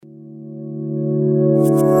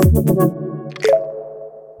Hello,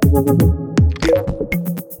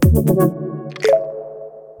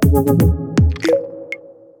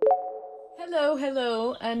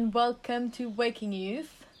 and welcome to Waking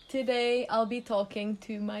Youth. Today I'll be talking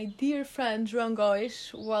to my dear friend João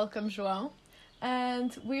Góis. Welcome, João.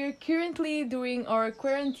 And we're currently doing our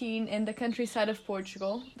quarantine in the countryside of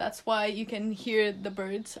Portugal. That's why you can hear the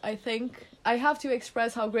birds, I think. I have to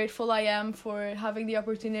express how grateful I am for having the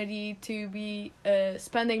opportunity to be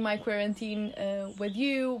spending my quarantine with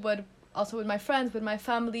you, but also with my friends, with my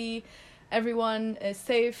family. Everyone is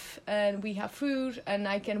safe and we have food and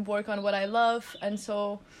I can work on what I love. And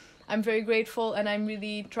so I'm very grateful, and I'm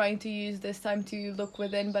really trying to use this time to look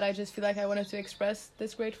within, but I just feel like I wanted to express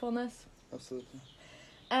this gratefulness. Absolutely.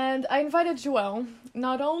 And I invited João,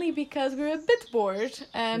 not only because we were a bit bored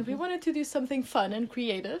and we wanted to do something fun and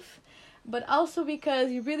creative, but also because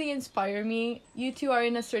you really inspire me. You two are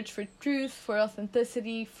in a search for truth, for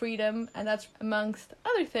authenticity, freedom, and that's, amongst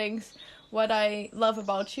other things, what I love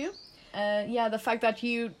about you. The fact that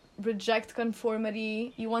you reject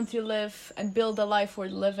conformity, you want to live and build a life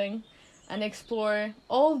worth living and explore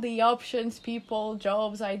all the options, people,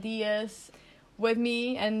 jobs, ideas with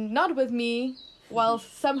me and not with me, while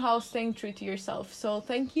somehow staying true to yourself. So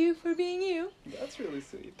thank you for being you. That's really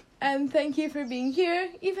sweet. And thank you for being here,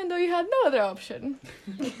 even though you had no other option.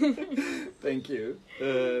 Thank you.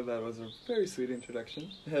 That was a very sweet introduction.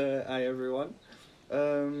 Hi, everyone.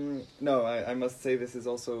 I must say this is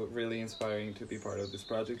also really inspiring to be part of this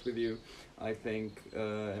project with you. I think,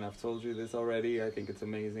 and I've told you this already, I think it's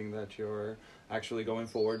amazing that you're actually going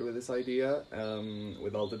forward with this idea,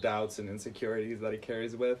 with all the doubts and insecurities that it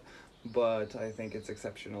carries with. But I think it's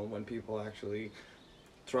exceptional when people actually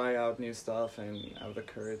try out new stuff and have the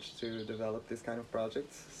courage to develop this kind of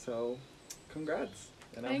projects. So, congrats.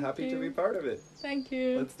 And I'm happy to be part of it. Thank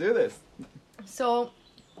you. Let's do this. So,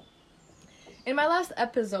 in my last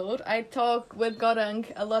episode, I talked with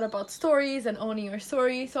Gorang a lot about stories and owning your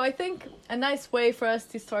story. So I think a nice way for us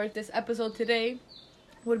to start this episode today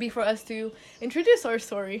would be for us to introduce our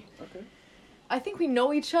story. Okay. I think we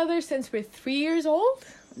know each other since we're 3 years old.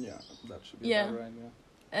 Yeah, that should be about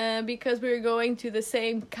right, because we were going to the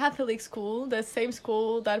same Catholic school, the same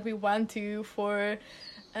school that we went to for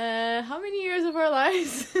how many years of our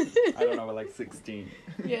lives? I don't know, but like 16.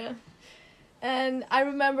 Yeah. And I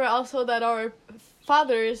remember also that our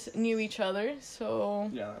fathers knew each other, so...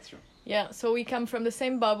 Yeah, that's true. Yeah, so we come from the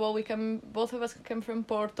same bubble, both of us come from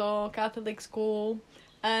Porto, Catholic school,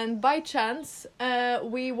 and by chance,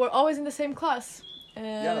 we were always in the same class.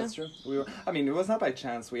 Yeah, that's true. It was not by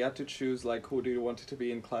chance. We had to choose, like, who do you want to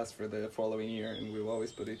be in class for the following year, and we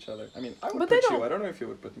always put each other. I would put you. I don't know if you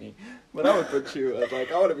would put me, but I would put you as, like,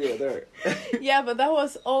 I want to be there. Yeah, but that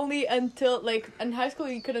was only until, like, in high school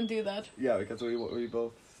you couldn't do that. Yeah, because we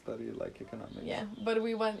both studied, like, economics. Yeah, but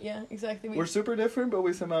we went, exactly. We're super different, but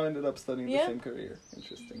we somehow ended up studying the same career.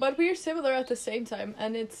 Interesting. But we're similar at the same time,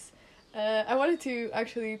 and it's... I wanted to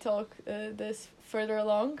actually talk this further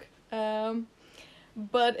along.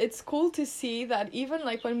 But it's cool to see that even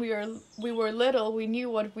like when we were little, we knew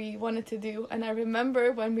what we wanted to do. And I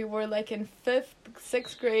remember when we were like in 5th,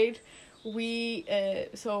 6th grade, we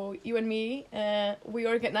so you and me, we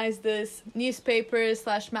organized this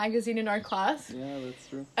newspaper/magazine in our class. Yeah, that's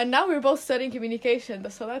true. And now we're both studying communication,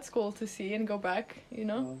 so that's cool to see and go back, you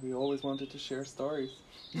know. Well, we always wanted to share stories.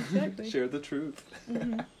 Exactly. Share the truth.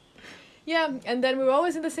 Mm-hmm. Yeah, and then we were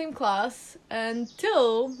always in the same class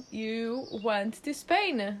until you went to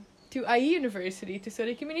Spain, to IE University, to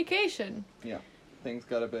study communication. Yeah, things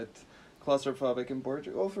got a bit claustrophobic in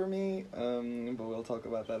Portugal for me, but we'll talk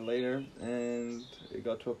about that later. And it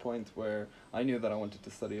got to a point where I knew that I wanted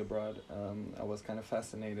to study abroad. I was kind of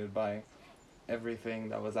fascinated by everything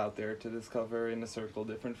that was out there to discover in a circle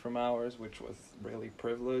different from ours, which was really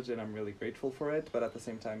privileged, and I'm really grateful for it. But at the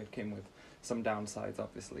same time, it came with some downsides,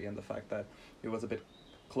 obviously, and the fact that it was a bit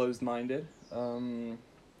closed-minded.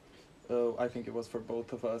 I think it was for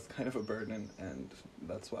both of us kind of a burden, and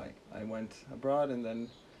that's why I went abroad, and then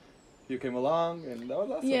you came along, and that was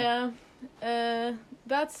awesome. Yeah,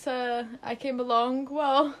 I came along,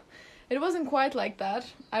 well, it wasn't quite like that.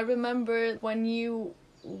 I remember when you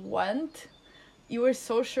went, you were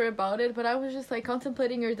so sure about it, but I was just like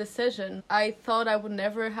contemplating your decision. I thought I would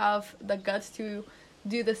never have the guts to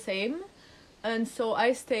do the same. And so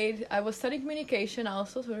I stayed. I was studying communication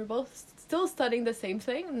also, so we were both still studying the same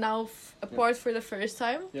thing, now apart for the first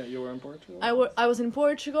time. Yeah, you were in Portugal? I was in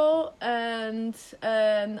Portugal, and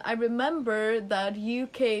I remember that you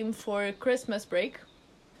came for Christmas break.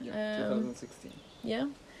 Yeah, 2016. Yeah.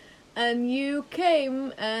 and you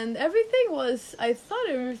came, and I thought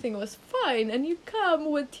everything was fine, and you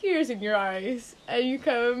come with tears in your eyes, and you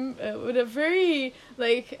come with a very,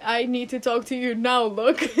 like, I need to talk to you now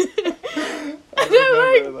look.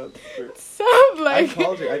 I remember that. True. Sound like... I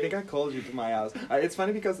called you. I think I called you to my house. It's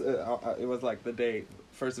funny because it was like the day,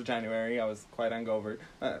 1st of January. I was quite hungover.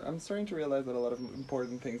 I'm starting to realize that a lot of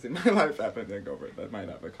important things in my life happen hungover. That might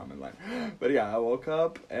have a common line. But yeah, I woke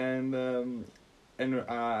up and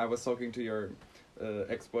I was talking to your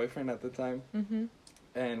ex-boyfriend at the time. Mm-hmm.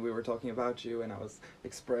 And we were talking about you, and I was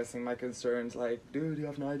expressing my concerns, like, dude, you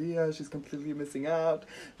have no idea, she's completely missing out.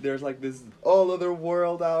 There's like this all other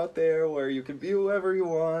world out there where you can be whoever you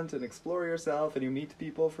want and explore yourself, and you meet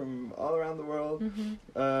people from all around the world.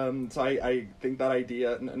 Mm-hmm. So I think that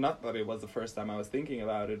idea, not that it was the first time I was thinking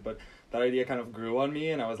about it, but that idea kind of grew on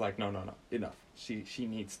me, and I was like, no, enough. She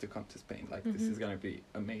needs to come to Spain. Like, this is going to be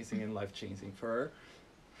amazing and life-changing for her.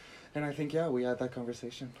 And I think, yeah, we had that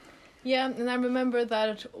conversation. Yeah, and I remember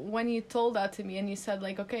that when you told that to me and you said,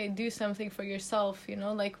 like, okay, do something for yourself, you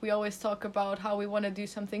know, like, we always talk about how we want to do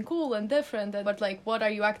something cool and different, but, like, what are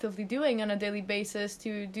you actively doing on a daily basis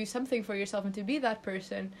to do something for yourself and to be that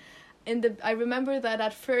person? I remember that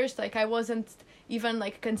at first, like, I wasn't even,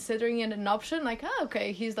 like, considering it an option, like,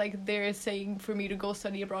 okay, he's, like, there saying for me to go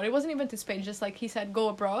study abroad. It wasn't even to Spain, just, like, he said, go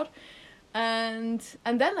abroad, and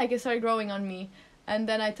then, like, it started growing on me. And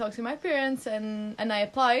then I talked to my parents and I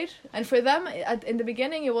applied. And for them, in the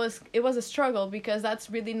beginning, it was a struggle because that's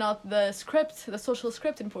really not the social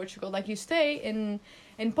script in Portugal. Like, you stay in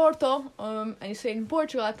Porto, and you stay in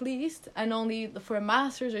Portugal at least, and only for a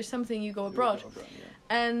master's or something you go abroad. Yeah.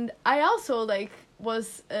 And I also, like,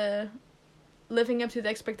 was living up to the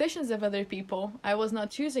expectations of other people. I was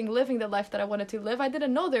not choosing living the life that I wanted to live. I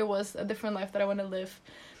didn't know there was a different life that I want to live.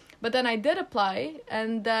 But then I did apply,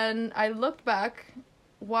 and then I looked back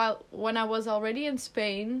when I was already in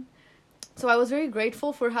Spain. So I was very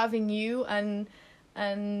grateful for having you and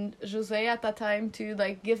Jose at that time to,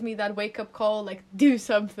 like, give me that wake-up call, like, do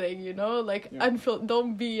something, you know, like,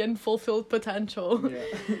 don't be in fulfilled potential.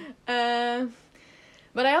 Yeah.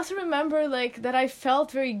 But I also remember, like, that I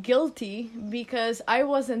felt very guilty because I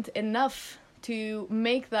wasn't enough to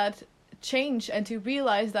make that change and to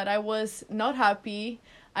realize that I was not happy.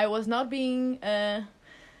 I was not being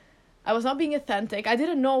authentic. I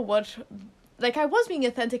didn't know like, I was being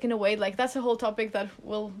authentic in a way. Like, that's a whole topic that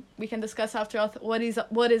we can discuss after what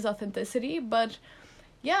is authenticity. But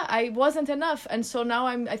yeah, I wasn't enough, and so now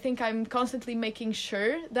I think I'm constantly making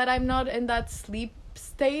sure that I'm not in that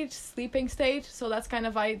sleeping state. So that's kind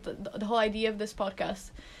of the whole idea of this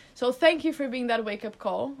podcast. So thank you for being that wake up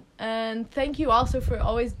call, and thank you also for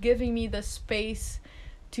always giving me the space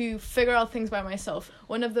to figure out things by myself.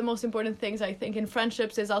 One of the most important things I think in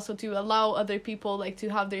friendships is also to allow other people, like, to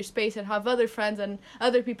have their space and have other friends and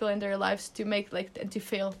other people in their lives to make, like, and to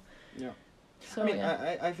fail. Yeah. So, I mean,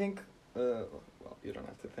 yeah. I think, well, you don't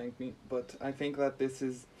have to thank me, but I think that this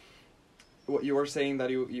is what you were saying, that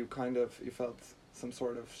you felt some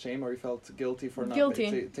sort of shame, or you felt guilty for not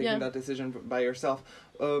taking that decision by yourself.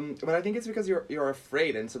 But I think it's because you're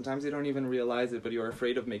afraid, and sometimes you don't even realize it, but you're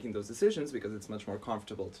afraid of making those decisions because it's much more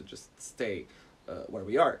comfortable to just stay where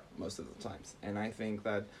we are most of the times. And I think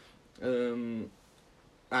that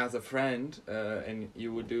as a friend, and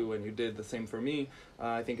you did the same for me,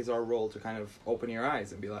 I think it's our role to kind of open your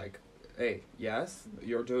eyes and be like, hey, yes,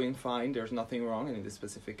 you're doing fine, there's nothing wrong, and in this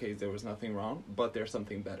specific case there was nothing wrong, but there's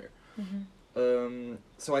something better. Mm-hmm.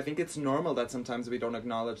 So I think it's normal that sometimes we don't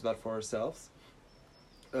acknowledge that for ourselves,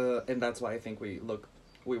 and that's why I think we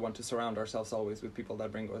want to surround ourselves always with people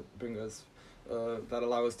that bring us that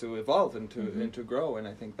allow us to evolve and to grow. And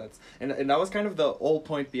I think that's and that was kind of the whole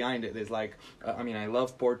point behind it, is like, I mean, I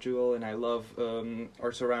love Portugal and I love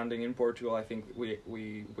our surrounding in Portugal. I think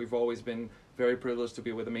we've always been very privileged to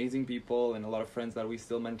be with amazing people and a lot of friends that we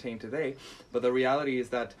still maintain today. But the reality is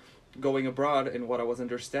that going abroad, and what I was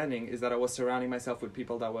understanding, is that I was surrounding myself with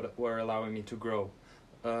people that were allowing me to grow.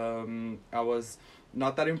 I was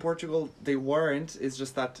not that in Portugal they weren't. It's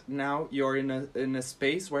just that now you're in a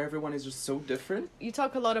space where everyone is just so different. You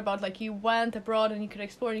talk a lot about, like, you went abroad and you could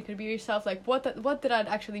explore and you could be yourself. Like, what did that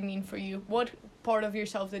actually mean for you? What part of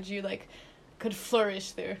yourself did you, like, could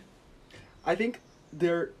flourish there? I think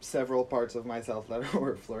there are several parts of myself that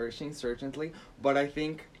were flourishing, certainly, but I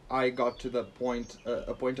think I got to the point,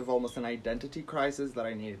 a point of almost an identity crisis that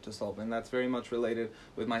I needed to solve, and that's very much related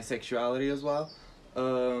with my sexuality as well.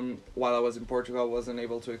 While I was in Portugal, I wasn't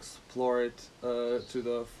able to explore it to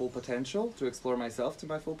the full potential, to explore myself to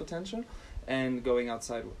my full potential, and going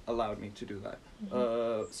outside allowed me to do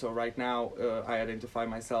that. So right now, I identify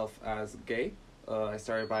myself as gay, I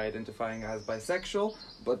started by identifying as bisexual,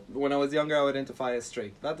 but when I was younger I would identify as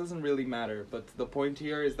straight. That doesn't really matter, but the point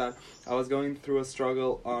here is that I was going through a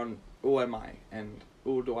struggle on who am I and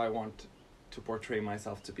who do I want to portray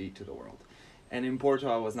myself to be to the world. And in Porto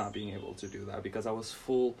I was not being able to do that because I was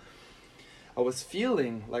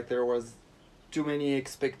feeling like there was too many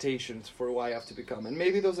expectations for who I have to become. And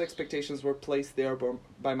maybe those expectations were placed there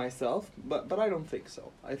by myself, but I don't think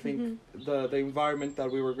so. I think the environment that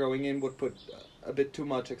we were growing in would put a bit too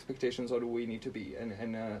much expectations on who we need to be,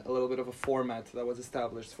 and a little bit of a format that was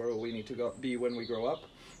established for who we need to be when we grow up,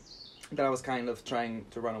 that I was kind of trying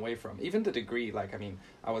to run away from. Even the degree, like, I mean,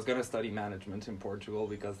 I was going to study management in Portugal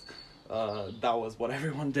because that was what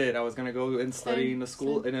everyone did. I was going to go and study in a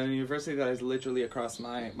school, in a university that is literally across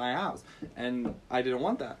my house. And I didn't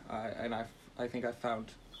want that. I think I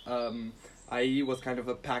found IE was kind of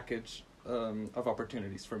a package of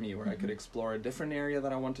opportunities for me where I could explore a different area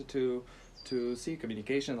that I wanted to see,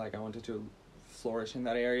 communication, like I wanted to flourish in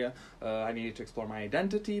that area. I needed to explore my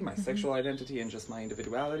identity, my sexual identity, and just my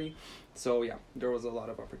individuality. So yeah, there was a lot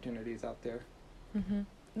of opportunities out there.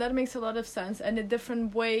 That makes a lot of sense. And in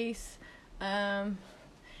different ways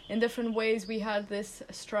we had this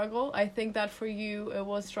struggle. I think that for you it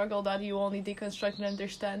was struggle that you only deconstructed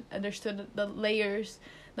and understood the layers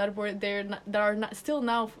that were there, that are not still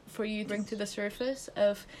now for you to bring to the surface,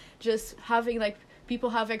 of just having, like, people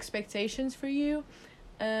have expectations for you,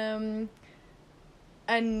 and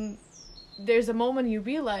there's a moment you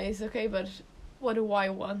realize, okay, but what do I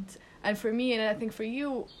want? And for me, and I think for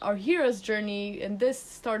you, our hero's journey, and this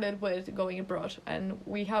started with going abroad, and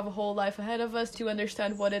we have a whole life ahead of us to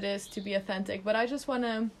understand what it is to be authentic. But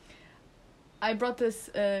I brought this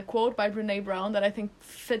quote by Brené Brown that I think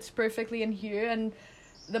fits perfectly in here, and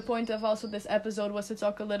the point of also this episode was to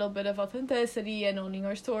talk a little bit of authenticity and owning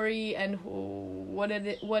our story and what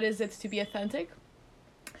is it to be authentic.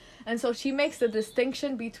 And so she makes the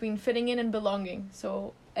distinction between fitting in and belonging.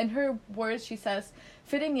 So in her words, she says,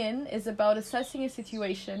 fitting in is about assessing a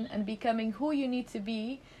situation and becoming who you need to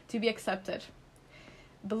be accepted.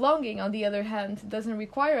 Belonging, on the other hand, doesn't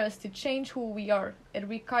require us to change who we are. It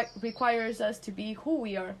requires us to be who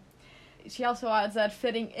we are. She also adds that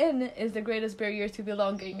fitting in is the greatest barrier to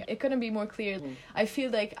belonging. It couldn't be more clear. I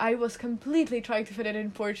feel like I was completely trying to fit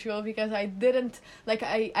in Portugal because I didn't, like,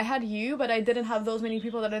 I had you, but I didn't have those many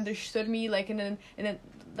people that understood me, like, in a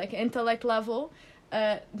like intellect level.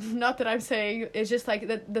 Not that I'm saying, it's just like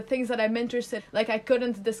the things that I'm interested, like, I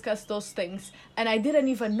couldn't discuss those things, and I didn't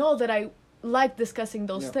even know that I liked discussing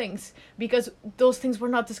those things, because those things were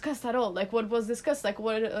not discussed at all. Like, what was discussed, like,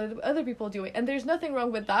 what are other people doing? And there's nothing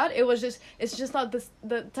wrong with that. It's just not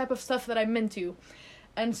the type of stuff that I'm into.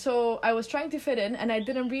 And so I was trying to fit in, and I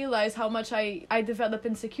didn't realize how much I developed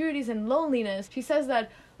insecurities and loneliness. She says that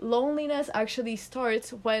loneliness actually starts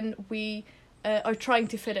when we are trying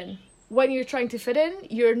to fit in. When you're trying to fit in,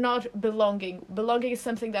 you're not belonging. Belonging is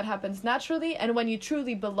something that happens naturally, and when you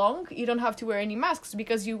truly belong, you don't have to wear any masks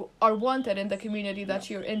because you are wanted in the community that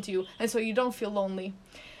you're into, and so you don't feel lonely.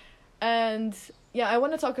 And yeah, I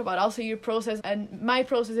want to talk about also your process and my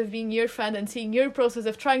process of being your friend and seeing your process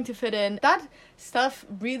of trying to fit in. That stuff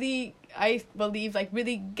really, I believe, like,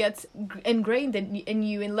 really gets ingrained in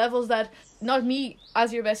you in levels that not me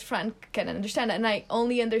as your best friend can understand. And I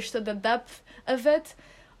only understood the depth of it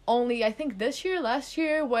only, I think, last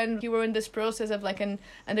year, when you were in this process of, like,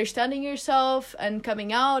 understanding yourself and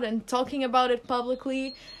coming out and talking about it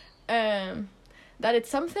publicly. That it's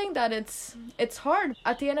something that it's hard.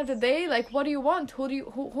 At the end of the day, like, what do you want?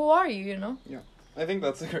 Who are you, you know? Yeah, I think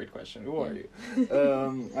that's a great question. Who are you?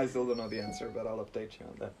 I still don't know the answer, but I'll update you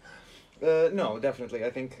on that. No, definitely. I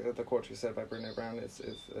think the quote you said by Brené Brown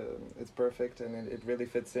is perfect, and it really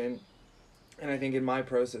fits in. And I think in my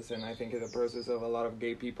process, and I think in the process of a lot of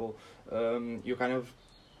gay people,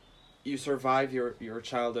 you survive your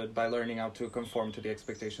childhood by learning how to conform to the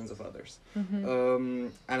expectations of others.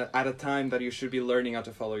 And at a time that you should be learning how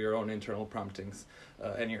to follow your own internal promptings,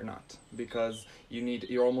 and you're not, because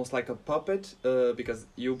you're almost like a puppet, because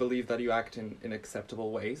you believe that you act in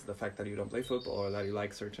acceptable ways. The fact that you don't play football, or that you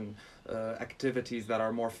like certain activities that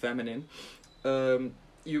are more feminine,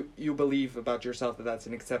 you believe about yourself that that's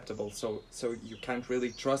unacceptable, so you can't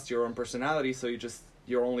really trust your own personality, so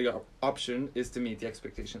your only option is to meet the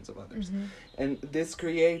expectations of others. And this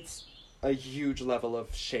creates a huge level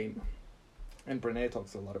of shame, and Brené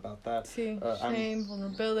talks a lot about that. Shame,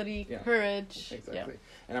 vulnerability, courage. Exactly.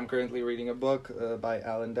 And I'm currently reading a book by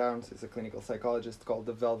Alan Downs. He's a clinical psychologist, called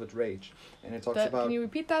The Velvet Rage, and it talks about... Can you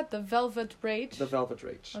repeat that? The Velvet Rage? The Velvet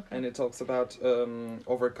Rage. Okay. And it talks about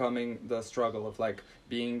overcoming the struggle of, like,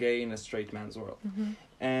 being gay in a straight man's world.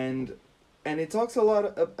 And and it talks a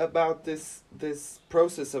lot about this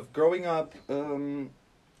process of growing up.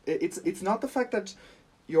 It's not the fact that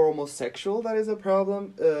you're homosexual that is a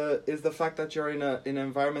problem. Is the fact that you're in an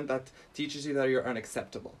environment that teaches you that you're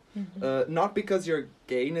unacceptable. Not because you're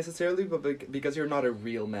gay necessarily, but because you're not a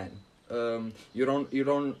real man. You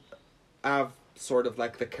don't have sort of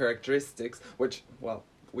like the characteristics, which, well,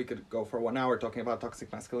 we could go for 1 hour talking about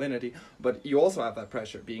toxic masculinity, but you also have that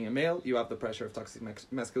pressure. Being a male, you have the pressure of toxic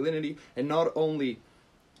masculinity, and not only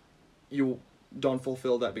you don't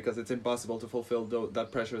fulfill that because it's impossible to fulfill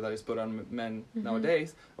that pressure that is put on men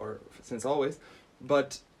nowadays, or since always,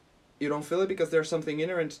 but you don't feel it because there's something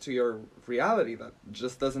inherent to your reality that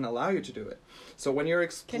just doesn't allow you to do it. So when you're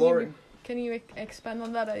exploring... Can you expand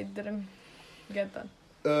on that? I didn't get that.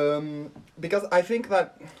 Because I think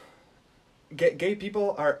that gay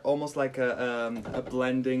people are almost like a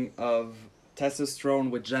blending of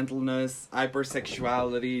testosterone with gentleness,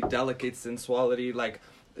 hypersexuality, delicate sensuality. Like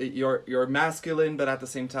you're masculine, but at the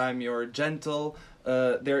same time you're gentle.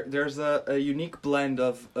 There's a unique blend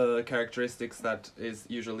of characteristics that is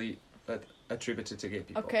usually attributed to gay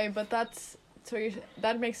people. Okay, but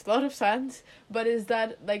that makes a lot of sense, but is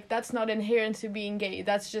that like that's not inherent to being gay?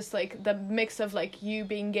 That's just like the mix of like you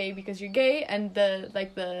being gay because you're gay and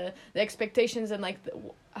the expectations and like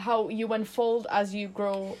how you unfold as you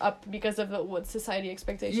grow up because of what society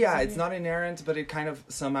expectations. Yeah, it's not inherent, but it kind of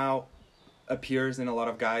somehow appears in a lot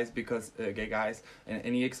of guys because gay guys,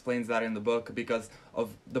 and he explains that in the book because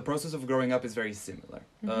of the process of growing up is very similar.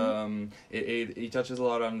 He touches a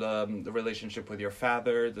lot on the relationship with your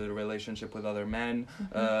father, the relationship with other men,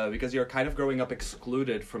 because you're kind of growing up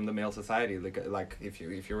excluded from the male society. Like if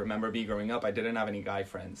you remember me growing up, I didn't have any guy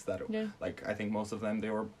friends that like I think most of them, they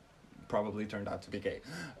were probably turned out to be gay.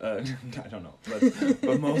 I don't know,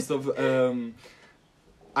 but most of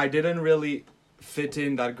I didn't really fit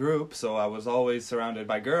in that group, so I was always surrounded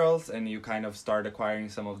by girls, and you kind of start acquiring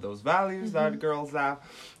some of those values that girls have.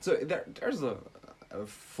 So there's a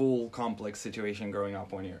full complex situation going on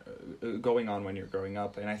when you're growing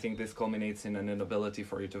up, and I think this culminates in an inability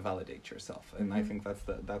for you to validate yourself, and I think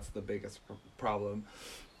that's the biggest problem,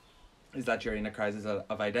 is that you're in a crisis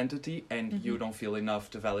of identity, and you don't feel enough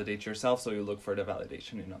to validate yourself, so you look for the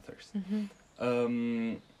validation in others.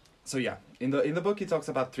 So yeah, in the book he talks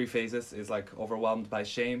about 3 phases. Is like overwhelmed by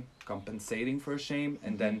shame, compensating for shame,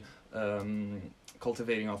 and then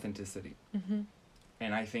cultivating authenticity.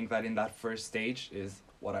 And I think that in that first stage is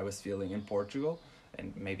what I was feeling in Portugal,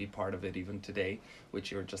 and maybe part of it even today,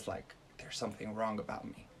 which you're just like, there's something wrong about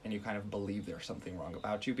me, and you kind of believe there's something wrong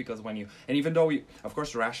about you, because when you, and even though of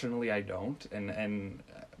course rationally I don't, and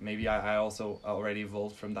maybe I also already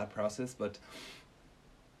evolved from that process, but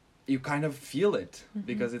you kind of feel it,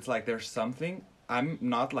 because it's like there's something, I'm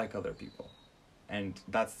not like other people, and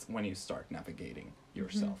that's when you start navigating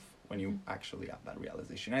yourself, when you actually have that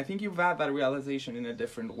realization. I think you've had that realization in a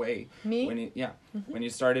different way. Me? When you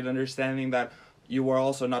started understanding that you were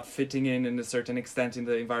also not fitting in a certain extent in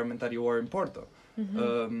the environment that you were in Porto.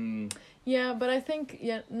 Yeah, but I think,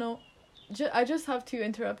 I just have to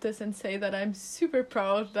interrupt this and say that I'm super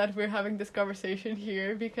proud that we're having this conversation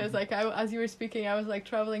here, because like as you were speaking, I was like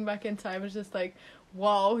traveling back in time. I was just like,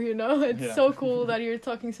 wow, it's so cool that you're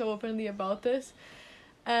talking so openly about this,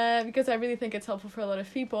 because I really think it's helpful for a lot of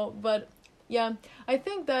people. But yeah, I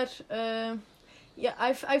think that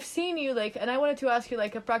I've seen you like, and I wanted to ask you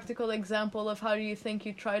like a practical example of how do you think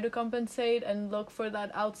you try to compensate and look for that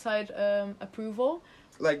outside approval.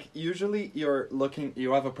 Like usually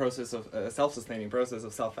you have a process of a self-sustaining process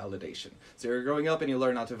of self-validation. So you're growing up and you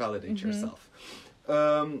learn how to validate yourself.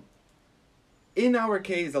 In our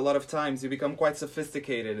case, a lot of times you become quite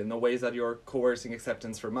sophisticated in the ways that you're coercing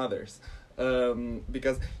acceptance from others,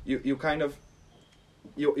 because you kind of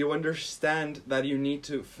you understand that you need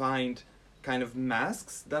to find kind of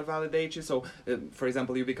masks that validate you. So for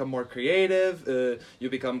example, you become more creative, you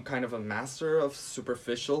become kind of a master of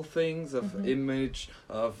superficial things, of image,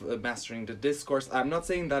 of mastering the discourse. I'm not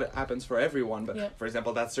saying that it happens for everyone, but for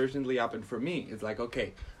example, that certainly happened for me. It's like,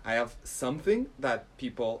 okay, I have something that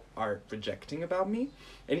people are rejecting about me,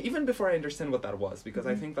 and even before I understand what that was, because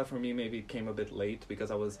I think that for me maybe it came a bit late, because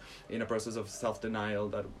I was in a process of self-denial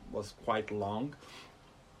that was quite long.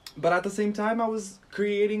 But at the same time, I was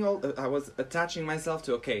I was attaching myself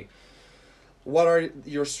to, okay, what are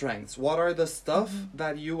your strengths? What are the stuff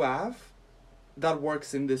that you have that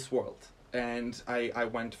works in this world? And I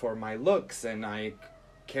went for my looks, and I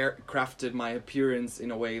crafted my appearance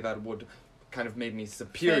in a way that would kind of make me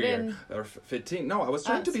superior or fit in. No, I was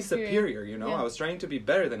trying to be superior, I was trying to be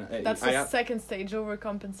better than... That's the second stage,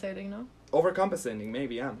 overcompensating, no? overcompensating,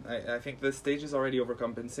 maybe. Yeah, I think the stage is already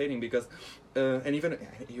overcompensating because, and even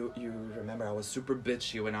you remember I was super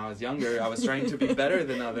bitchy when I was younger. I was trying to be better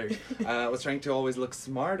than others. I was trying to always look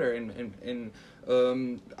smarter, and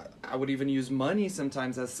I would even use money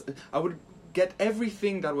sometimes as I would get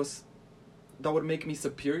everything that would make me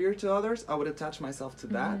superior to others. I would attach myself to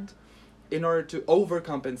that in order to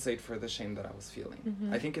overcompensate for the shame that I was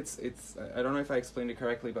feeling. I think it's I don't know if I explained it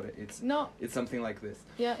correctly, but it's something like this.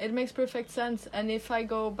 Yeah, it makes perfect sense. And if I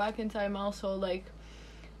go back in time also, like,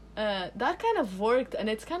 that kind of worked, and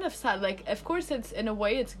it's kind of sad. Like, of course, it's in a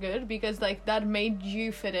way it's good because like that made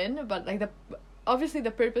you fit in, but like obviously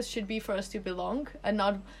the purpose should be for us to belong and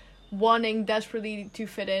not wanting desperately to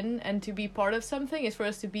fit in and to be part of something. Is for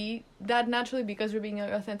us to be that naturally because we're being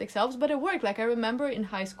our authentic selves. But it worked. Like, I remember in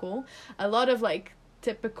high school a lot of like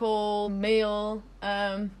typical male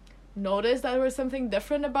noticed that there was something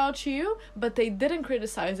different about you, but they didn't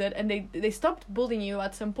criticize it, and they stopped bullying you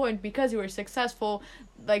at some point because you were successful,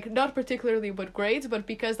 like not particularly with grades, but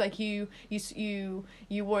because like you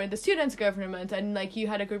were in the students' government, and like you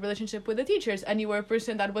had a good relationship with the teachers, and you were a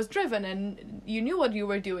person that was driven, and you knew what you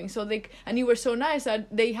were doing. So and you were so nice that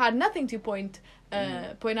they had nothing to point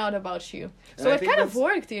out about you. So it kind of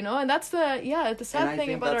worked, you know, and that's the sad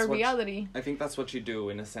thing about our reality. I think that's what you do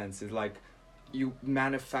in a sense, is like you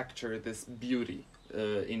manufacture this beauty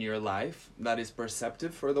in your life that is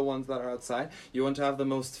perceptive for the ones that are outside. You want to have the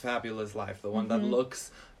most fabulous life, the one that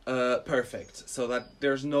looks perfect, so that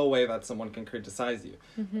there's no way that someone can criticize you.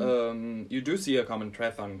 You do see a common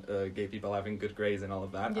thread on gay people having good grades and all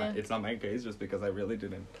of that. It's not my case, just because I really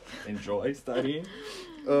didn't enjoy studying.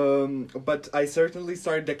 But I certainly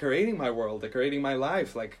started decorating my world, decorating my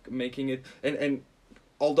life, like making it, and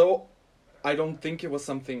although I don't think it was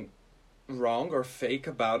something wrong or fake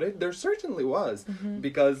about it, there certainly was,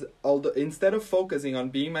 because although instead of focusing on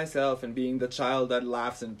being myself and being the child that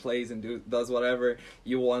laughs and plays and does whatever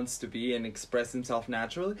he wants to be and express himself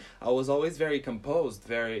naturally, I was always very composed,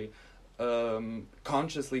 very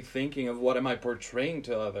consciously thinking of what am I portraying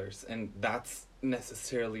to others, and that's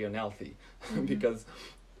necessarily unhealthy because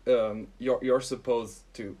you're supposed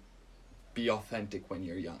to be authentic when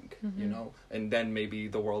you're young, you know, and then maybe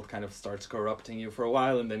the world kind of starts corrupting you for a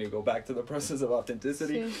while, and then you go back to the process of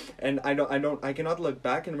authenticity. And I cannot look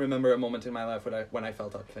back and remember a moment in my life when I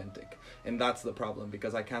felt authentic, and that's the problem,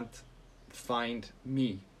 because I can't find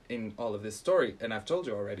me in all of this story. And I've told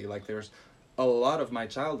you already, like, there's a lot of my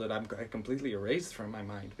childhood I completely erased from my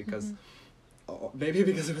mind because maybe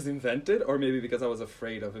because it was invented, or maybe because I was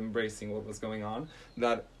afraid of embracing what was going on,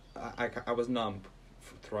 that I was numb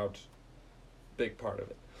throughout big part of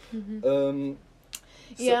it.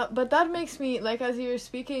 Yeah, but that makes me, like, as you're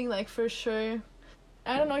speaking, like, for sure,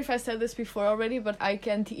 I don't know if I said this before already, but I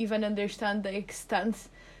can't even understand the extent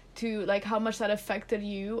to, like, how much that affected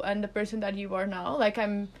you and the person that you are now. Like,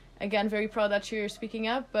 I'm again very proud that you're speaking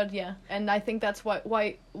up, but yeah, and I think that's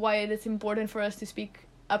why it is important for us to speak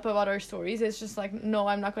up about our stories. It's just like, no,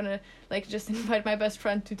 I'm not gonna like just invite my best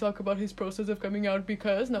friend to talk about his process of coming out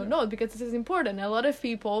because because this is important. A lot of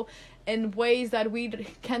people, in ways that we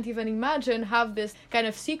can't even imagine, have this kind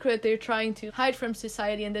of secret they're trying to hide from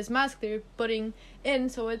society, and this mask they're putting in.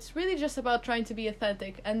 So it's really just about trying to be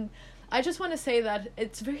authentic. And I just want to say that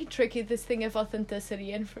it's very tricky, this thing of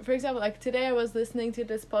authenticity. And for example, like today I was listening to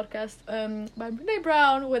this podcast by Brene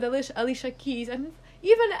Brown with Alicia Keys, and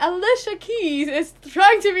even Alicia Keys is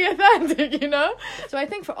trying to be authentic, you know? So I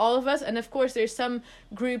think for all of us, and of course there's some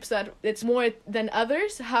groups that it's more than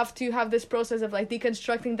others, have to have this process of like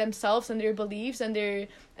deconstructing themselves and their beliefs and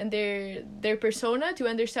their persona to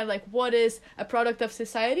understand like what is a product of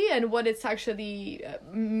society and what it's actually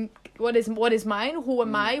what is mine, who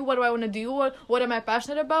am I, what do I want to do, what am I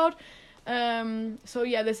passionate about. So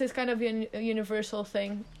yeah, this is kind of a universal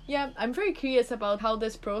thing. Yeah, I'm very curious about how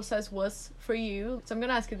this process was for you. So I'm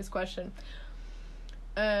gonna ask you this question.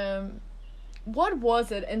 What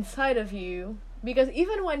was it inside of you? Because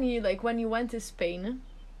even when you went to Spain,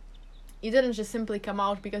 you didn't just simply come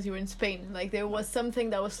out because you were in Spain. Like there was something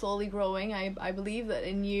that was slowly growing. I believe that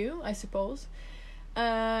in you, I suppose.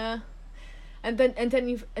 And then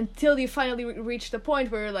you, until you finally reached the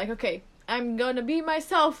point where you're like, okay, I'm gonna be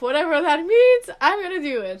myself, whatever that means, I'm gonna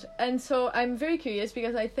do it. And so I'm very curious,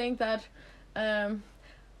 because I think that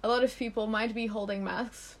a lot of people might be holding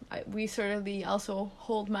masks. We certainly also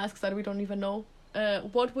hold masks that we don't even know.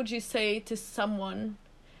 What would you say to someone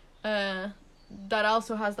that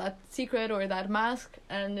also has that secret or that mask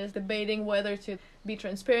and is debating whether to be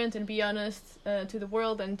transparent and be honest to the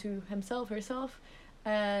world and to himself, herself,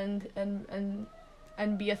 and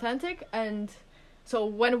be authentic? And so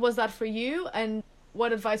when was that for you? And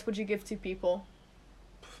what advice would you give to people?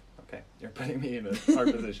 Okay, you're putting me in a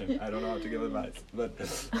hard position. I don't know how to give advice, but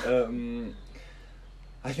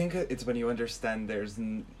I think it's when you understand there's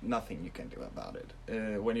nothing you can do about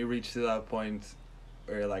it. When you reach to that point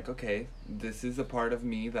where you're like, okay, this is a part of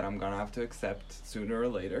me that I'm gonna have to accept sooner or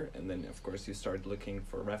later, and then of course you start looking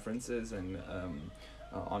for references and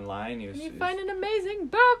online. You find an amazing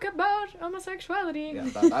book about homosexuality. Yeah,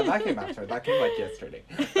 that came after. That came like yesterday.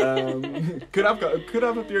 Could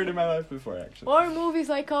have appeared in my life before, actually. Or movies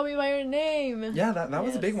like Call Me by Your Name. Yeah, that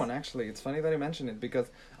was a big one, actually. It's funny that you mentioned it, because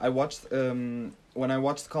I watched when I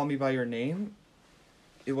watched Call Me by Your Name,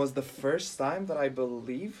 it was the first time that I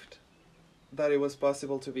believed that it was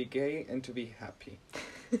possible to be gay and to be happy.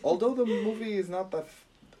 Although the movie is not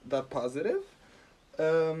that positive,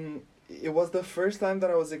 it was the first time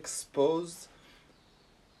that I was exposed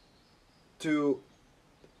to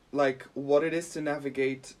like what it is to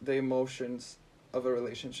navigate the emotions of a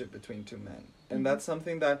relationship between two men. And that's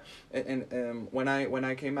something that when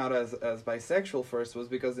I came out as bisexual first was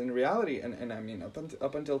because in reality, and I mean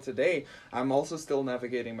up until today, I'm also still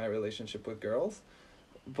navigating my relationship with girls.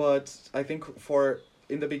 But I think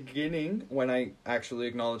in the beginning, when I actually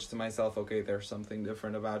acknowledged to myself, okay, there's something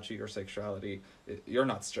different about you, your sexuality, you're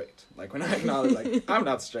not straight. Like when I acknowledged, like, I'm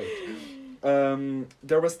not straight.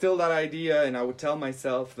 There was still that idea, and I would tell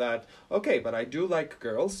myself that, okay, but I do like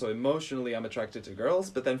girls, so emotionally I'm attracted to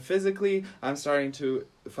girls, but then physically I'm starting to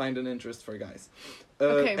find an interest for guys.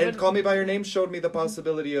 And Call Me by Your Name showed me the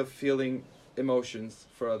possibility of feeling emotions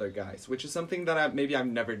for other guys, which is something that I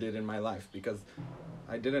never did in my life, because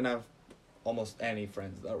I didn't have almost any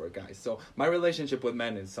friends that were guys. So my relationship with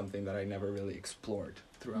men is something that I never really explored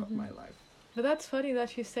throughout my life. But that's funny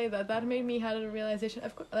that you say that. That made me had a realization.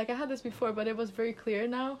 Of course, like I had this before, but it was very clear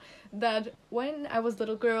now that when I was a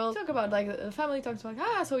little girl, talk about like the family talks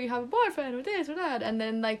about so you have a boyfriend or this or that, and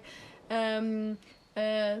then like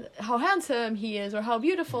how handsome he is or how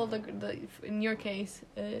beautiful the in your case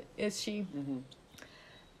is she,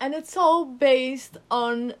 and it's all based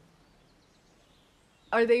on,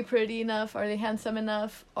 are they pretty enough? Are they handsome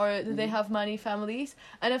enough? Or do they have money, families?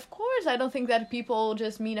 And of course, I don't think that people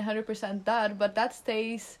just mean 100% that, but that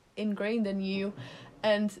stays ingrained in you.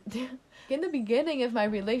 And in the beginning of my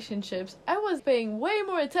relationships, I was paying way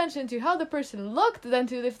more attention to how the person looked than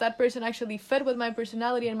to if that person actually fit with my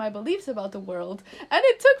personality and my beliefs about the world. And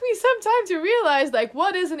it took me some time to realize, like,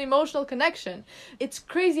 what is an emotional connection? It's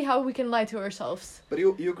crazy how we can lie to ourselves. But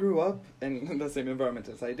you grew up in the same environment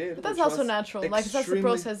as I did. But that's also natural. Like, that's the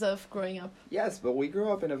process of growing up. Yes, but we grew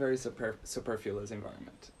up in a very superfluous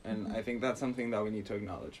environment. And I think that's something that we need to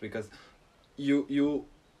acknowledge, because you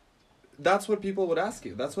that's what people would ask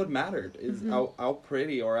you. That's what mattered, is how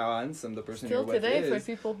pretty or how handsome the person you're with is. Still today for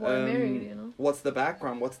people who are married, you know. What's the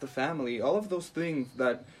background? What's the family? All of those things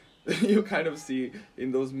that you kind of see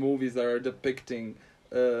in those movies that are depicting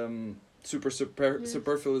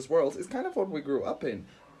superfluous worlds is kind of what we grew up in.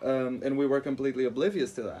 And we were completely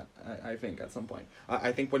oblivious to that, I think, at some point.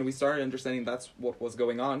 I think when we started understanding that's what was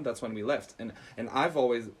going on, that's when we left. And I've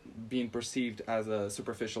always been perceived as a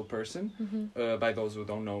superficial person by those who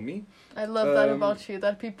don't know me. I love that about you,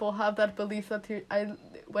 that people have that belief that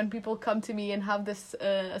when people come to me and have this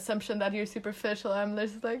assumption that you're superficial, I'm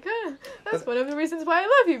just like, that's one of the reasons why I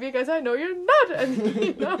love you, because I know you're not. And,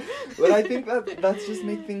 you know. But I think that's just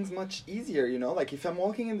make things much easier, you know? Like, if I'm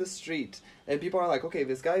walking in the street and people are like, okay,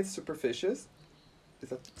 this guy is superficial. Is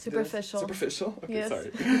that superficial? Superficial? Okay, yes.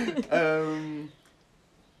 Sorry.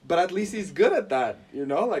 But at least he's good at that, you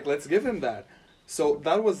know? Like, let's give him that. So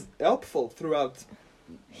that was helpful throughout.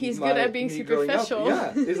 He's good at being superficial.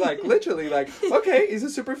 Yeah, it's like literally like, okay, he's a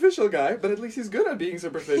superficial guy, but at least he's good at being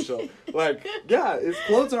superficial. Like, yeah, his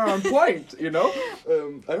clothes are on point, you know?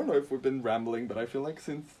 I don't know if we've been rambling, but I feel like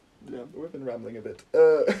we've been rambling a bit.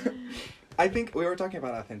 I think we were talking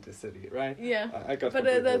about authenticity, right? Yeah. I got but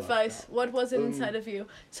the advice, what was it inside of you?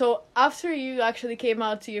 So after you actually came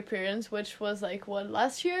out to your parents, which was like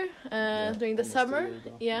last year, during the summer,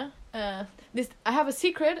 I have a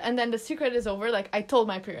secret, and then the secret is over. Like, I told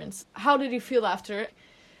my parents. How did you feel after?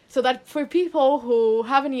 So that for people who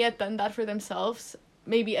haven't yet done that for themselves,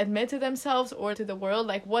 maybe admit to themselves or to the world,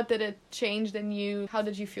 like, what did it change in you? How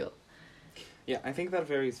did you feel? Yeah, I think that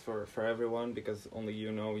varies for everyone, because only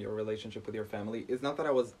you know your relationship with your family. It's not that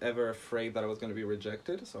I was ever afraid that I was going to be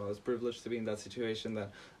rejected, so I was privileged to be in that situation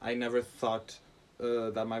that I never thought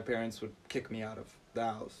that my parents would kick me out of the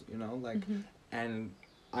house, you know? Like, and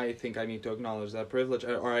I think I need to acknowledge that privilege,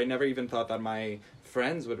 or I never even thought that my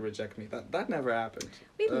friends would reject me. That never happened.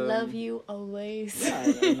 We love you always. Yeah,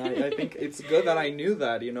 and I think it's good that I knew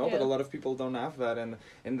that, you know, but Yeah. a lot of people don't have that,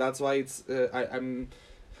 and that's why it's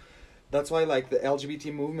that's why like the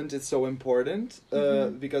LGBT movement is so important,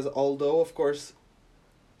 because although of course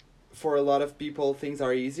for a lot of people things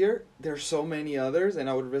are easier, there's so many others, and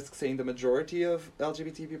I would risk saying the majority of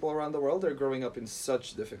LGBT people around the world are growing up in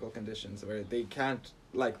such difficult conditions where they can't,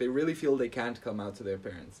 like, they really feel they can't come out to their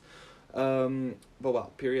parents. But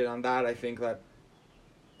well, period on that. I think that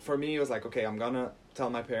for me it was like, okay, I'm gonna tell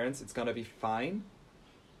my parents, it's gonna be fine,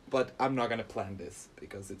 but I'm not gonna plan this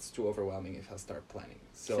because it's too overwhelming if I start planning.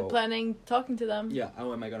 So planning, talking to them. Yeah,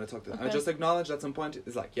 how am I gonna talk to them? Okay. I just acknowledge at some point,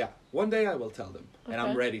 it's like, yeah, one day I will tell them, and I'm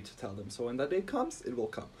Okay. ready to tell them. So when that day comes, it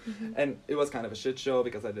will come. Mhm. And it was kind of a shit show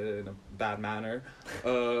because I did it in a bad manner.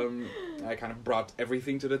 I kind of brought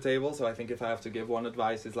everything to the table. So I think if I have to give one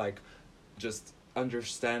advice, is like, just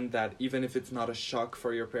understand that even if it's not a shock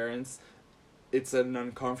for your parents, it's an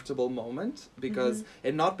uncomfortable moment because,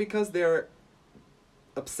 and not because they're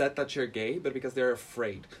upset that you're gay, but because they're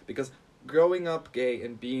afraid. Because growing up gay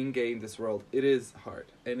and being gay in this world, it is hard,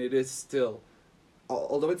 and it is still,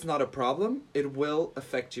 although it's not a problem, it will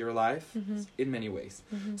affect your life in many ways.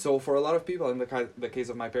 So for a lot of people, in the case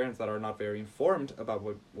of my parents that are not very informed about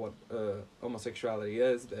what homosexuality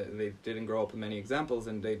is, they didn't grow up with many examples,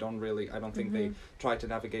 and they don't really, I don't think they try to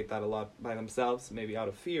navigate that a lot by themselves, maybe out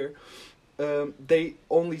of fear. They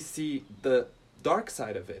only see the dark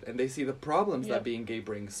side of it, and they see the problems that being gay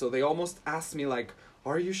brings. So they almost ask me like,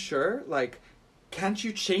 are you sure? Like, can't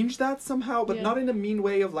you change that somehow? But not in a mean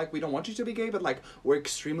way of like, we don't want you to be gay, but like, we're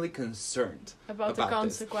extremely concerned about the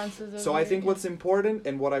consequences this. of So I think it. What's important,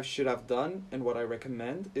 and what I should have done, and what I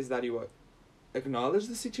recommend, is that you acknowledge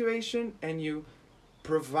the situation and you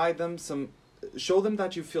provide them show them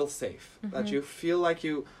that you feel safe, that you feel like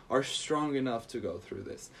you are strong enough to go through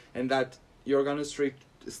this, and that you're gonna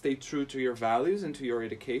stay true to your values and to your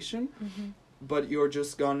education, but you're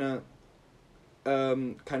just gonna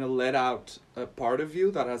kind of let out a part of you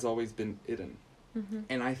that has always been hidden.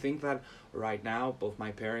 And I think that right now, both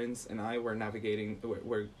my parents and I,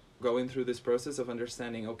 we're going through this process of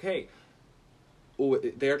understanding, okay,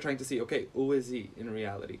 they're trying to see, okay, who is he in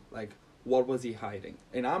reality? Like, what was he hiding?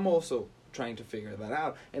 And I'm also trying to figure that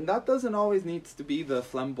out. And that doesn't always need to be the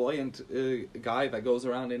flamboyant guy that goes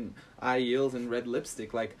around in high heels and red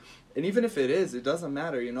lipstick. Like, and even if it is, it doesn't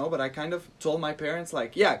matter, you know. But I kind of told my parents,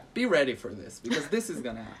 like, yeah, be ready for this, because this is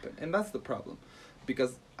gonna happen. And that's the problem.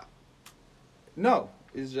 Because, no,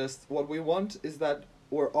 it's just what we want is that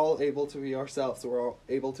we're all able to be ourselves. We're all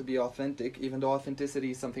able to be authentic, even though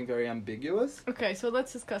authenticity is something very ambiguous. Okay, so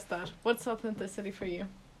let's discuss that. What's authenticity for you?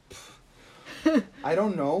 I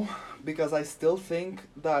don't know, because I still think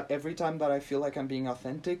that every time that I feel like I'm being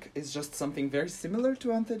authentic is just something very similar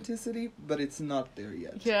to authenticity, but it's not there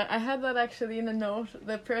yet. Yeah, I had that actually in a note.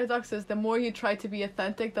 The paradox is the more you try to be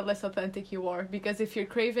authentic, the less authentic you are. Because if you're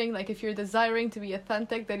craving, like if you're desiring to be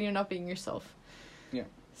authentic, then you're not being yourself. Yeah.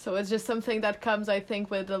 So it's just something that comes, I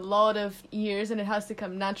think, with a lot of years, and it has to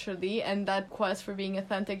come naturally, and that quest for being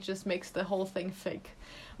authentic just makes the whole thing fake.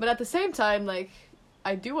 But at the same time, like,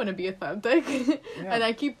 I do want to be authentic. And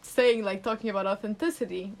I keep saying, like, talking about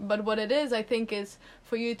authenticity. But what it is, I think, is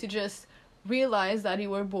for you to just realize that you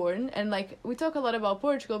were born. And, like, we talk a lot about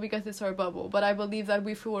Portugal because it's our bubble. But I believe that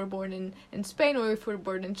if we were born in Spain or if we were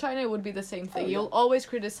born in China, it would be the same thing. You'll always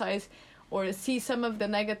criticize or see some of the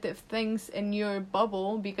negative things in your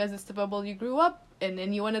bubble because it's the bubble you grew up in.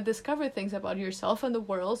 And you want to discover things about yourself and the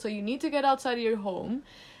world. So you need to get outside of your home.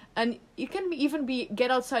 And you can even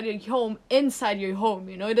get outside your home, inside your home,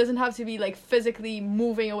 you know. It doesn't have to be, like, physically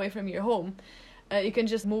moving away from your home. You can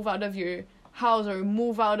just move out of your house or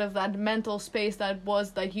move out of that mental space that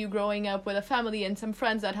was, like, you growing up with a family and some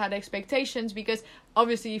friends that had expectations. Because,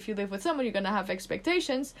 obviously, if you live with someone, you're going to have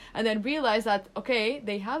expectations. And then realize that, okay,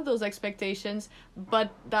 they have those expectations,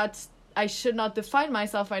 but I should not define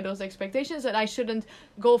myself by those expectations, and I shouldn't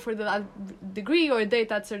go for that degree or date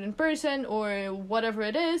that certain person or whatever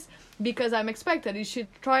it is because I'm expected. You should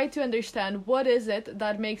try to understand what is it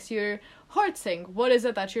that makes your heart sing. What is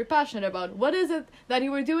it that you're passionate about? What is it that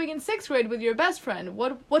you were doing in 6th grade with your best friend?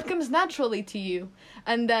 What comes naturally to you?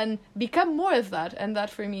 And then become more of that. And that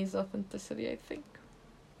for me is authenticity, I think.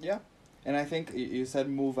 Yeah. And I think you said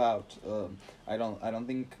move out. I don't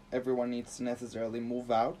think everyone needs to necessarily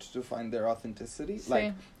move out to find their authenticity,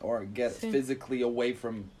 like, or get physically away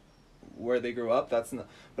from where they grew up. That's not.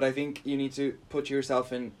 But I think you need to put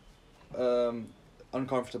yourself in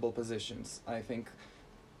uncomfortable positions. I think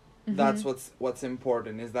that's what's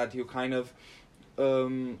important, is that you kind of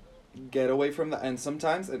get away from that. And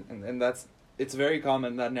sometimes, and that's, it's very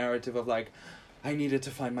common, that narrative of like, I needed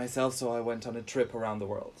to find myself, so I went on a trip around the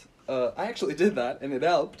world. I actually did that, and it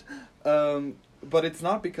helped. But it's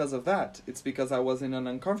not because of that. It's because I was in an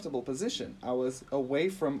uncomfortable position. I was away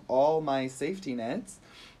from all my safety nets,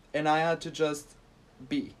 and I had to just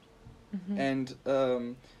be.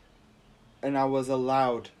 Mm-hmm. And I was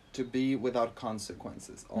allowed to be without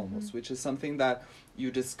consequences, almost, Mm-hmm. which is something that you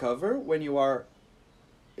discover when you are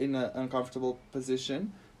in an uncomfortable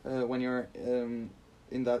position, when you're in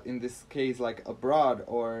this case, like abroad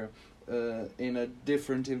or in a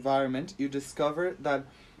different environment. You discover that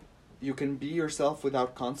you can be yourself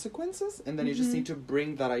without consequences, and then you just Mm-hmm. need to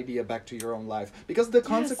bring that idea back to your own life, because the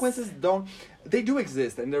consequences they do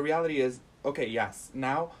exist, and the reality is, okay, yes,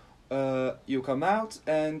 now you come out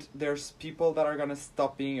and there's people that are gonna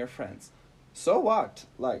stop being your friends. So what?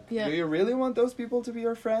 Like, Yeah. do you really want those people to be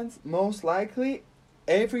your friends? Most likely,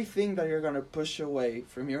 everything that you're gonna push away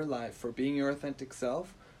from your life for being your authentic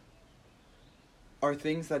self are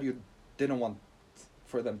things that you didn't want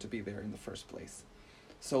for them to be there in the first place.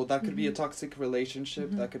 So that could be a Mhm. toxic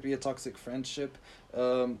relationship, Mhm. that could be a toxic friendship,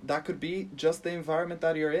 that could be just the environment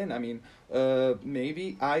that you're in. I mean,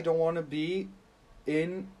 maybe I don't want to be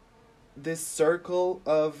in this circle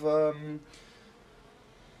of, I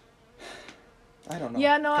don't know.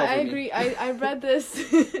 Yeah, no, I Cover me. agree. I read this.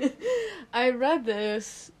 I read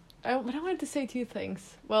this. But I wanted to say two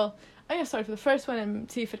things. Well, I'm gonna start with the first one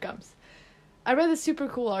and see if it comes. I read this super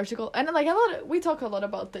cool article, and like we talk a lot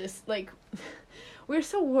about this. Like, we're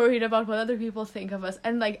so worried about what other people think of us,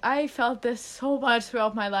 and like I felt this so much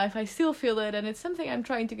throughout my life. I still feel it, and it's something I'm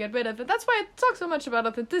trying to get rid of. And that's why I talk so much about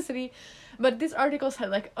authenticity. But this article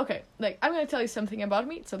said like, okay, like I'm gonna tell you something about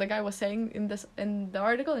me. So the guy was saying in the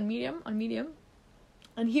article in Medium,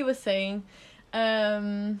 and he was saying,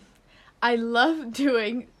 I love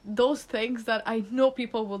doing those things that I know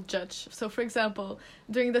people will judge. So, for example,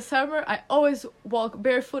 during the summer, I always walk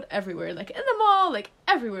barefoot everywhere, like in the mall, like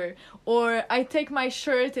everywhere. Or I take my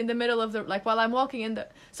shirt in the middle of the, like while I'm walking in the,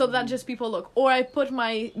 so that just people look. Or I put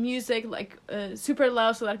my music like super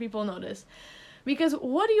loud so that people notice. Because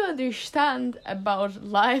what do you understand about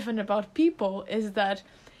life and about people is that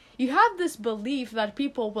you have this belief that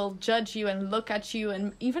people will judge you and look at you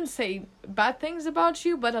and even say bad things about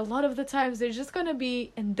you, but a lot of the times they're just going to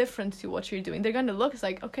be indifferent to what you're doing. They're going to look, it's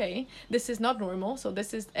like, okay, this is not normal, so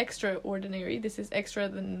this is extraordinary, this is extra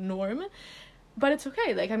than norm, but it's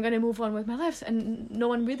okay, like I'm going to move on with my life, and no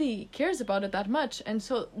one really cares about it that much. And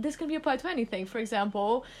so this can be applied to anything. For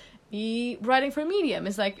example, me writing for Medium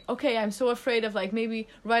is like, okay, I'm so afraid of like maybe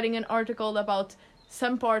writing an article about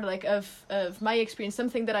some part like of my experience,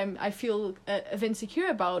 something that I feel of insecure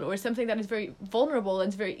about, or something that is very vulnerable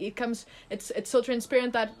and it's so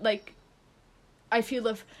transparent that like I feel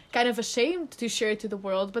of kind of ashamed to share it to the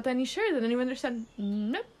world. But then you share it and then you understand,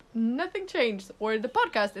 nope, nothing changed. Or the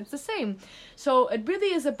podcast, it's the same. So it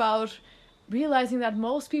really is about realizing that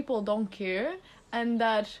most people don't care, and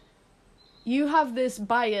that you have this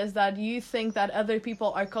bias that you think that other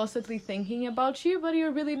people are constantly thinking about you, but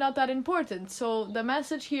you're really not that important. So the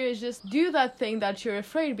message here is just do that thing that you're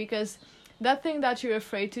afraid, because that thing that you're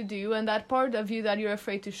afraid to do and that part of you that you're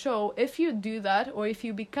afraid to show, if you do that or if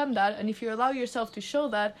you become that and if you allow yourself to show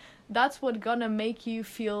that, that's what's gonna make you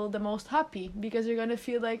feel the most happy, because you're gonna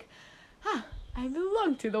feel like, I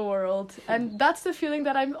belong to the world. And that's the feeling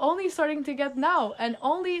that I'm only starting to get now. And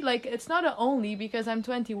only, like, it's not a only because I'm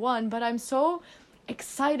 21, but I'm so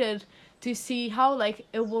excited to see how, like,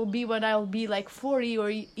 it will be when I'll be, like, 40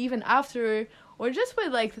 or even after, or just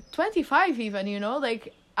with, like, 25 even, you know?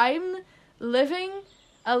 Like, I'm living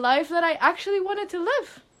a life that I actually wanted to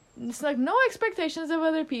live. It's, like, no expectations of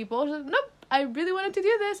other people. Just, nope, I really wanted to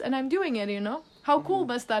do this, and I'm doing it, you know? How cool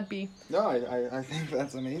must that be? No, I think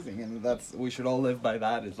that's amazing, and we should all live by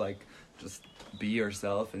that. It's like, just be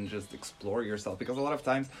yourself and just explore yourself, because a lot of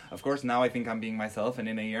times, of course, now I think I'm being myself, and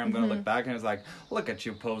in a year I'm gonna look back and it's like, look at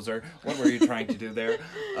you, poser, what were you trying to do there?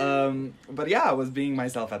 But yeah, I was being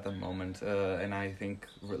myself at the moment, and I think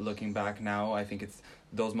looking back now, I think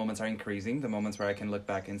those moments are increasing, the moments where I can look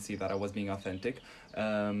back and see that I was being authentic.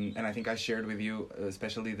 And I think I shared with you,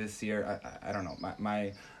 especially this year, I don't know,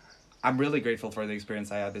 I'm really grateful for the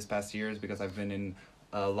experience I had this past years, because I've been in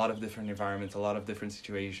a lot of different environments, a lot of different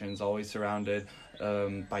situations, always surrounded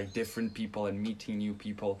by different people and meeting new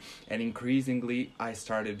people. And increasingly, I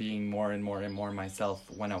started being more and more and more myself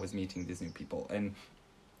when I was meeting these new people. And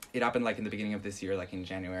it happened like in the beginning of this year, like in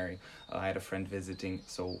January. I had a friend visiting,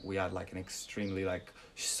 so we had like an extremely like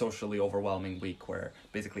socially overwhelming week where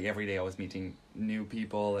basically every day I was meeting new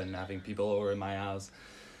people and having people over in my house.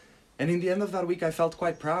 And in the end of that week, I felt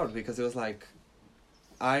quite proud because it was like,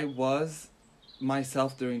 I was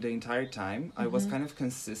myself during the entire time. I was kind of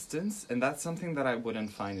consistent, and that's something that I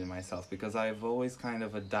wouldn't find in myself because I've always kind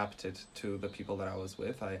of adapted to the people that I was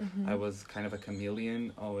with. I was kind of a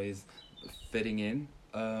chameleon, always fitting in.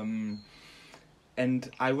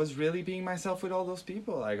 And I was really being myself with all those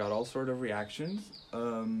people. I got all sort of reactions.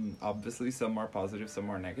 Obviously, some more positive, some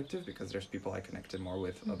more negative, because there's people I connected more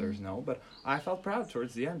with, others no. But I felt proud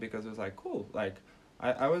towards the end because it was like, cool, like,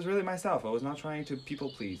 I was really myself. I was not trying to people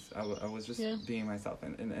please. I was just being myself,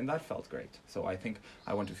 and that felt great. So I think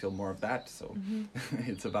I want to feel more of that. So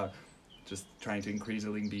it's about just trying to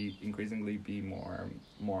increasingly be more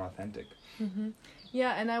authentic.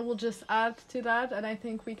 Yeah, and I will just add to that, and I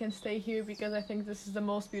think we can stay here because I think this is the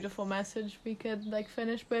most beautiful message we could like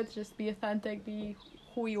finish with. Just be authentic, be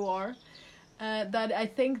who you are. That I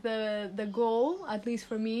think the goal, at least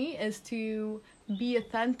for me, is to be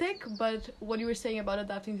authentic, but what you were saying about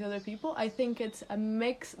adapting to other people, I think it's a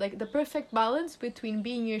mix, like the perfect balance between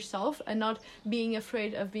being yourself and not being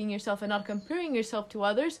afraid of being yourself and not comparing yourself to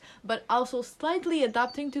others, but also slightly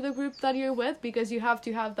adapting to the group that you're with, because you have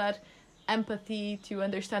to have that empathy to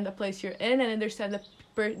understand the place you're in and understand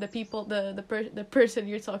the people, the person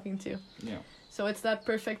you're talking to. Yeah. So it's that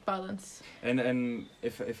perfect balance. And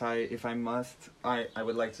if I must, I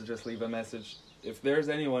would like to just leave a message. If there's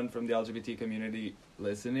anyone from the LGBT community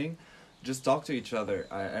listening, just talk to each other.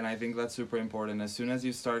 And I think that's super important. As soon as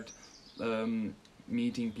you start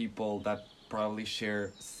meeting people that probably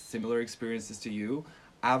share similar experiences to you,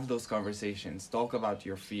 have those conversations. Talk about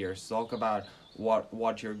your fears. Talk about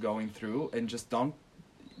what you're going through, and just don't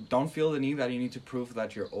feel the need that you need to prove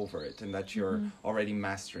that you're over it and that you're already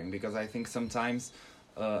mastering. Because I think sometimes,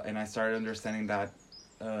 and I started understanding that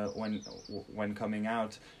when coming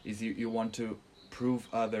out, is you want to prove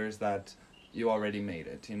others that you already made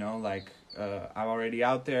it, you know, like I'm already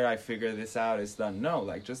out there, I figured this out, it's done. No,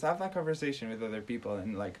 like just have that conversation with other people,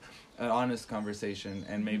 and like an honest conversation,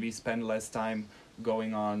 and maybe spend less time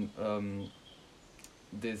going on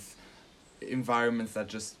these environments that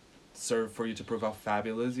just serve for you to prove how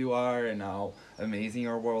fabulous you are and how amazing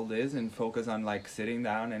your world is, and focus on like sitting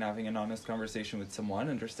down and having an honest conversation with someone,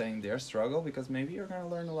 understanding their struggle, because maybe you're going to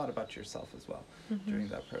learn a lot about yourself as well during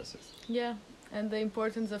that process. Yeah, and the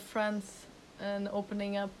importance of friends and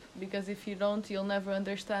opening up, because if you don't, you'll never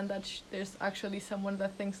understand that there's actually someone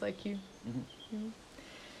that thinks like you.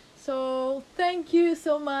 So thank you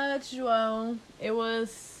so much, João. It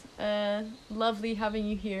was lovely having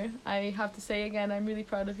you here. I have to say again, I'm really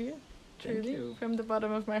proud of you. Truly, from the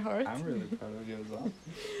bottom of my heart. I'm really proud of you as well.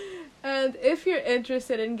 And if you're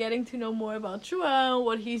interested in getting to know more about João,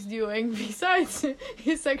 what he's doing besides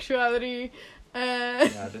his sexuality,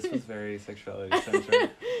 yeah, this was very sexuality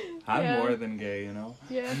centered. I'm more than gay, you know.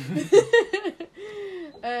 Yeah.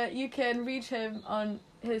 You can reach him on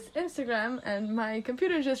his Instagram, and my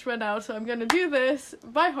computer just ran out, so I'm gonna do this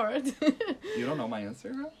by heart. You don't know my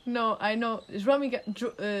Instagram? No, I know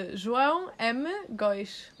João M.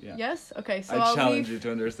 Góis. Yeah. Yes? Okay, so I'll challenge you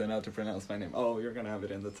to understand how to pronounce my name. Oh, you're gonna have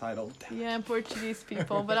it in the title. Yeah, Portuguese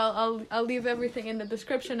people, but I'll leave everything in the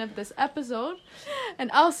description of this episode.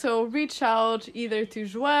 And also reach out either to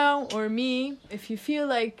João or me if you feel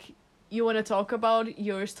like you want to talk about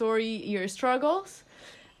your story, your struggles.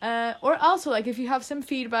 Or also, like, if you have some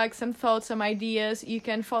feedback, some thoughts, some ideas, you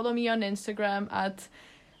can follow me on Instagram at,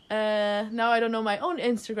 now I don't know my own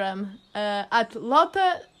Instagram, at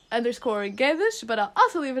Lotte_Guedes, but I'll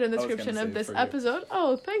also leave it in the description of this episode.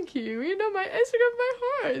 Oh, thank you. You know my Instagram by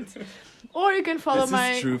heart. Or you can follow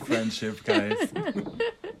this is true friendship, guys.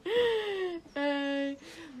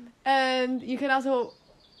 And you can also...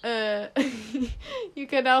 you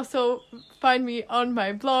can also find me on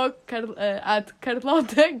my blog at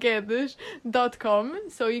carlotteguedes.com,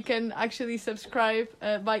 so you can actually subscribe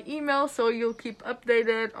by email, so you'll keep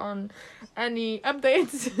updated on any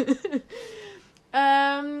updates.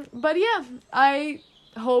 But yeah, I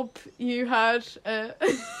hope you had I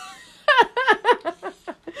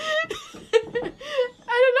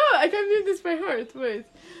don't know, I can't do this by heart, wait.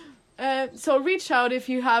 So reach out if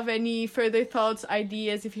you have any further thoughts,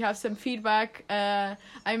 ideas, if you have some feedback.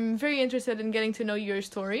 I'm very interested in getting to know your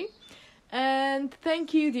story. And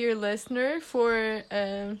thank you, dear listener, for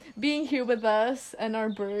being here with us and our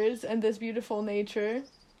birds and this beautiful nature.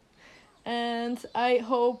 And I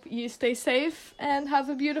hope you stay safe and have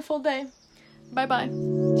a beautiful day. Bye-bye.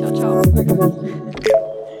 Ciao,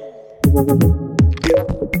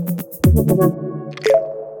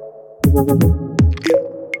 ciao.